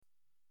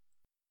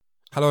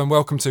Hello and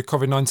welcome to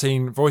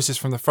COVID-19 Voices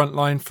from the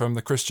Frontline from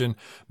the Christian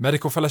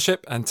Medical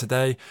Fellowship. And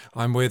today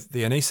I'm with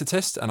the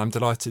Anaesthetist and I'm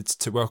delighted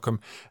to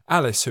welcome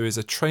Alice, who is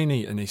a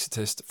trainee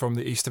anaesthetist from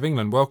the east of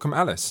England. Welcome,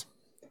 Alice.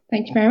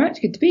 Thank you very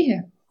much. Good to be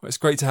here. Well, it's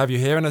great to have you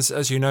here. And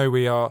as you know,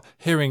 we are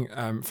hearing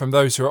from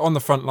those who are on the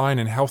front line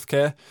in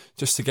healthcare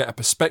just to get a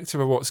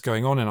perspective of what's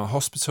going on in our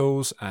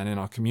hospitals and in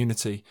our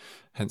community,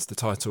 hence the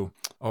title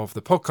of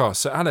the podcast.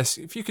 So Alice,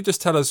 if you could just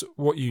tell us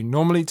what you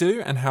normally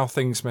do and how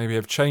things maybe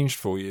have changed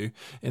for you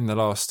in the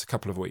last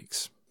couple of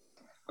weeks.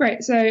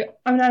 Great. So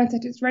I'm an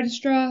anaesthetist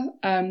registrar.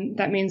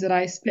 That means that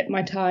I split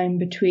my time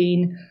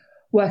between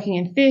working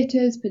in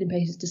theatres, putting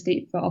patients to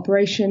sleep for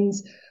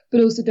operations,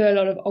 but also do a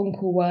lot of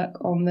on-call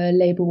work on the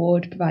labour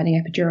ward,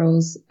 providing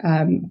epidurals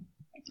and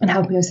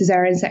helping with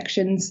caesarean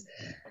sections.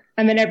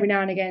 And then every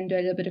now and again do a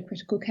little bit of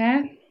critical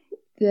care.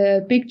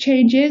 The big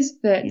change is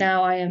that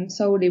now I am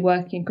solely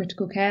working in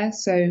critical care.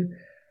 So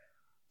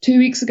 2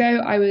 weeks ago,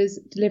 I was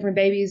delivering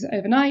babies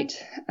overnight,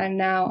 and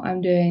now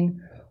I'm doing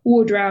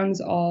ward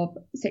rounds of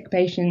sick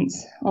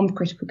patients on the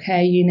critical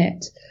care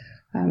unit.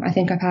 I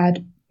think I've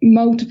had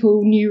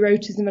multiple new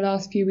rotas in the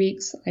last few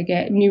weeks. I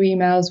get new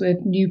emails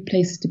with new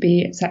places to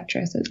be,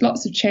 etc. So it's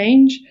lots of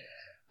change.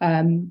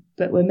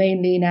 But we're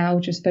mainly now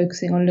just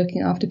focusing on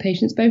looking after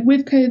patients both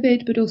with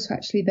COVID, but also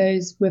actually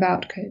those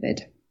without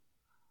COVID.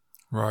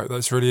 Right,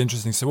 that's really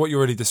interesting. So what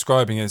you're really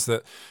describing is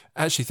that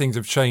actually things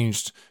have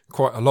changed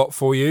quite a lot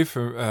for you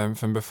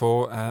from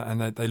before, and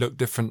they look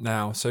different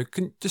now. So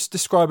can you just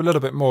describe a little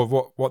bit more of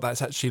what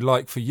that's actually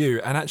like for you?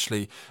 And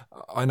actually,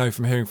 I know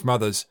from hearing from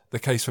others, the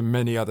case for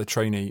many other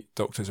trainee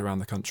doctors around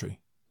the country.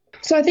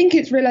 So I think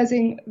it's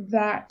realising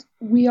that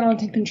we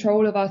aren't in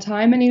control of our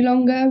time any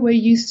longer. We're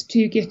used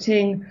to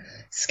getting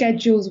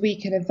schedules a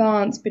week in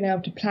advance, being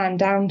able to plan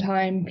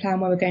downtime, plan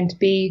where we're going to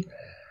be.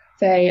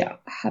 There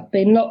have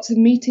been lots of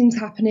meetings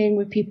happening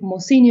with people more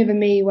senior than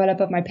me, well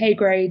above my pay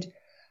grade.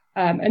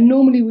 And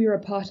normally we were a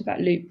part of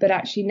that loop, but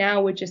actually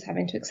now we're just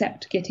having to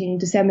accept getting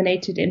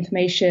disseminated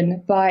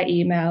information via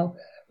email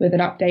with an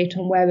update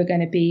on where we're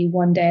going to be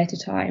one day at a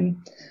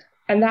time.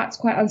 And that's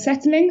quite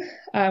unsettling.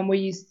 We're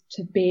used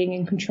to being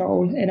in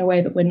control in a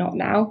way that we're not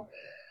now.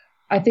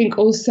 I think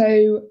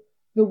also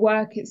the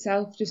work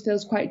itself just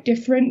feels quite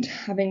different,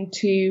 having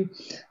to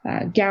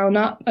gown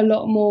up a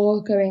lot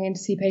more, going in to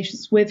see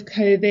patients with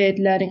COVID,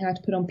 learning how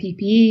to put on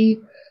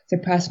PPE, so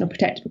personal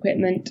protective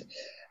equipment,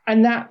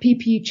 and that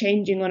PPE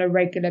changing on a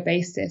regular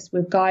basis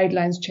with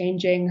guidelines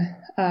changing,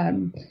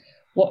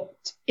 what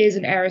is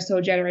an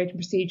aerosol generating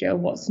procedure,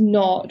 what's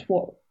not,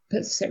 what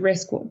puts us at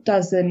risk, what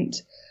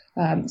doesn't.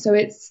 So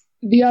it's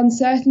the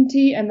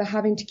uncertainty and the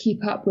having to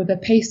keep up with a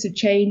pace of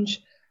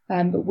change,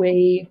 but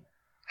we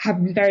have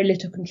very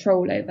little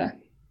control over.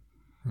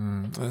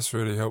 That's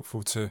really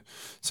helpful to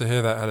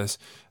hear that, Alice.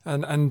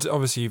 And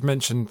obviously you've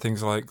mentioned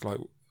things like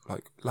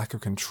lack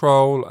of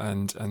control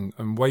and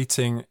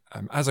waiting.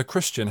 As a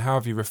Christian, how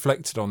have you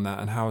reflected on that,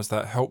 and how has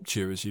that helped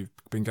you as you've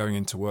been going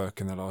into work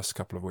in the last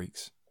couple of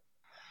weeks?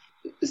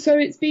 So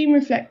it's been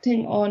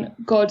reflecting on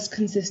God's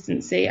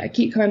consistency. I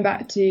keep coming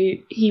back to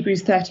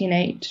Hebrews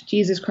 13:8.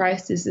 Jesus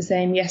Christ is the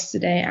same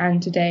yesterday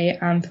and today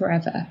and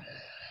forever.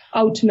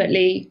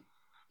 Ultimately,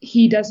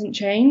 he doesn't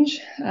change.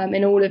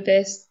 In all of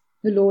this,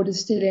 the Lord is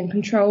still in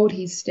control.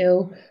 He's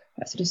still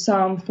that sort of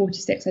Psalm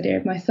 46 idea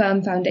of my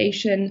firm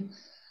foundation.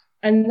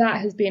 And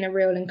that has been a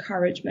real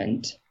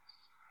encouragement.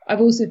 I've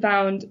also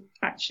found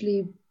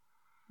actually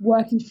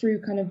working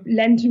through kind of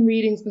Lenten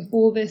readings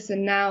before this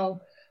and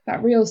now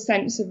that real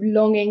sense of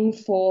longing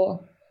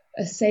for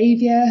a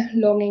saviour,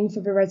 longing for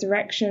the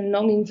resurrection,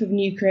 longing for the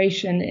new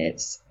creation.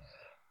 It's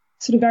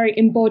sort of very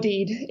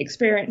embodied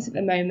experience at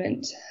the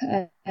moment.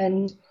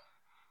 And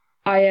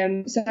I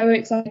am so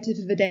excited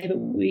for the day that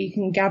we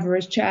can gather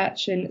as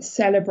church and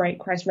celebrate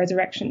Christ's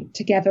resurrection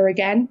together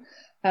again.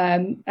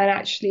 And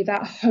actually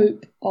that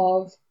hope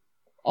of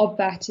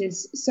that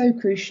is so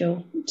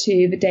crucial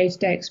to the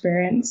day-to-day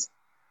experience.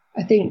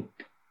 I think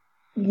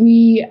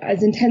we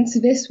as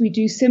intensivists, we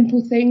do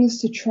simple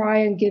things to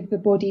try and give the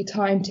body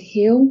time to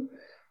heal,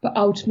 but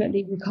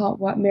ultimately we can't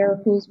work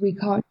miracles. We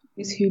can't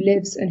choose who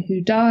lives and who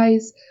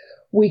dies.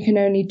 We can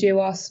only do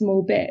our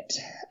small bit.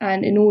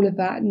 And in all of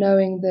that,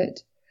 knowing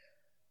that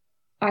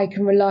I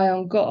can rely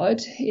on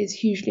God is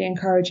hugely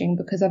encouraging,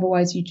 because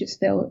otherwise you just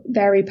feel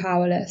very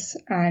powerless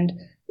and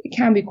it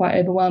can be quite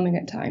overwhelming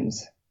at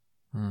times.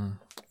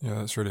 Yeah,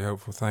 that's really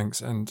helpful.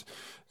 Thanks. And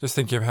just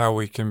thinking of how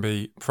we can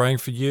be praying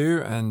for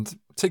you, and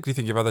particularly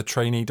thinking of other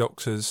trainee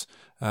doctors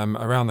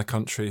around the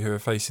country who are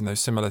facing those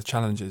similar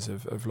challenges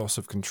of loss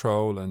of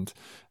control and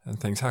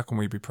things. How can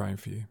we be praying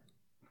for you?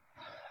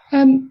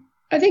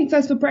 I think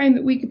first for praying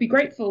that we could be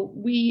grateful.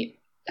 We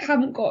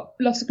haven't got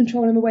loss of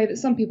control in the way that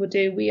some people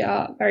do. We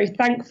are very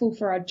thankful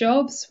for our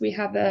jobs. We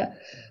have a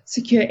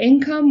secure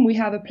income. We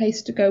have a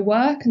place to go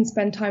work and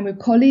spend time with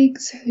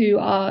colleagues who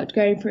are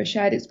going through a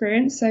shared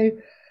experience.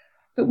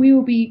 But we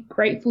will be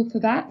grateful for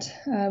that.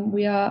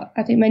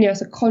 I think many of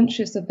us are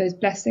conscious of those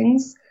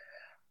blessings,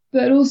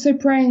 but also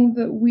praying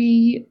that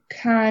we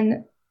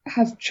can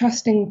have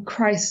trust in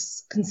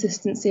Christ's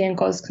consistency and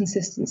God's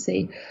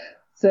consistency.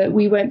 that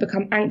we won't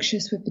become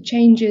anxious with the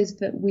changes,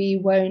 that we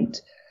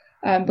won't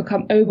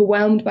become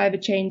overwhelmed by the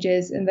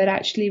changes, and that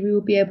actually we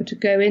will be able to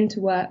go into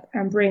work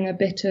and bring a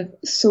bit of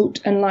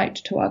salt and light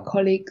to our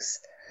colleagues.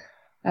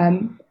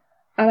 And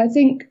I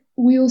think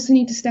we also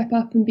need to step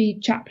up and be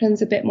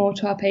chaplains a bit more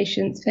to our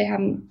patients. They're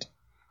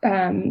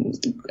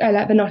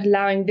not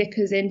allowing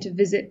vicars in to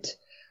visit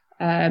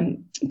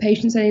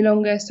patients any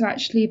longer. So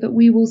actually that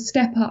we will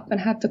step up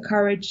and have the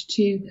courage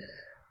to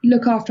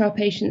look after our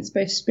patients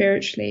both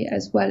spiritually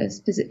as well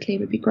as physically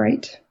would be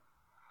great.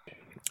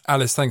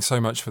 Alice, thanks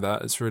so much for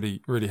that. It's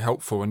really, really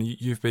helpful. And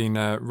you've been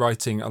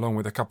writing, along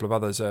with a couple of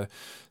others,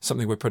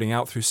 something we're putting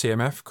out through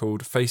CMF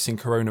called Facing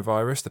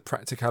Coronavirus, the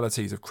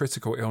Practicalities of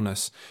Critical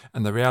Illness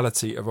and the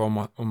Reality of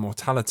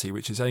Mortality,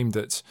 which is aimed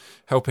at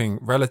helping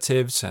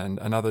relatives and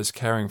others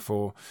caring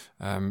for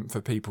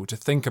people to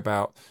think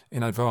about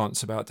in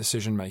advance about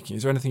decision making.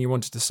 Is there anything you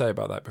wanted to say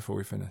about that before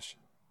we finish?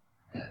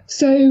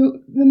 So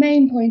the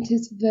main point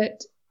is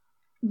that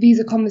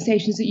these are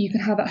conversations that you can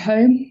have at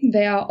home.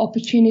 They are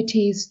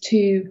opportunities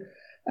to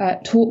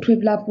talk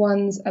with loved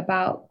ones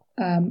about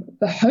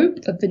the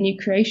hope of the new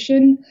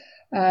creation,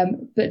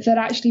 but that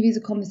actually these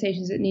are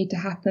conversations that need to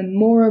happen.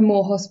 More and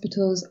more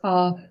hospitals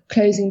are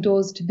closing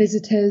doors to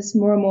visitors.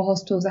 More and more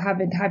hospitals are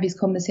having to have these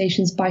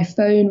conversations by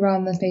phone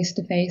rather than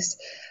face-to-face.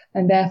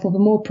 And therefore, the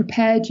more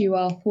prepared you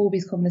are for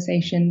these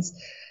conversations,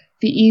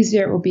 the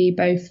easier it will be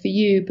both for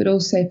you, but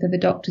also for the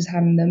doctors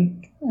having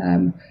them.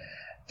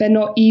 They're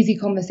not easy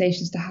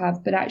conversations to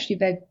have, but actually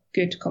they're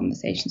good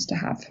conversations to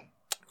have.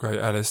 Great,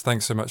 Alice.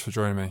 Thanks so much for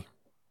joining me.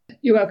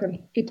 You're welcome.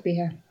 Good to be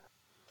here.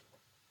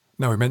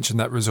 Now, we mentioned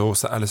that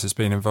resource that Alice has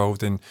been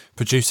involved in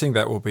producing.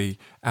 That will be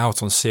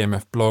out on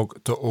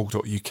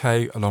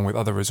cmfblog.org.uk, along with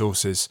other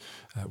resources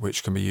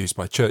which can be used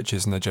by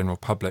churches and the general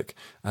public,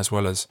 as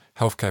well as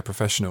healthcare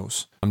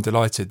professionals. I'm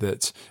delighted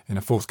that in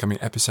a forthcoming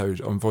episode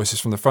on Voices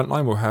from the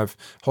Frontline, we'll have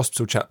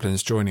hospital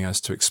chaplains joining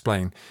us to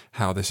explain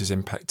how this is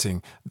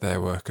impacting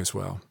their work as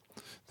well.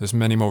 There's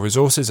many more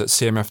resources at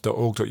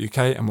cmf.org.uk,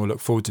 and we'll look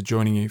forward to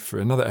joining you for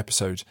another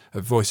episode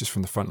of Voices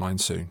from the Frontline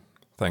soon.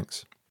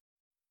 Thanks.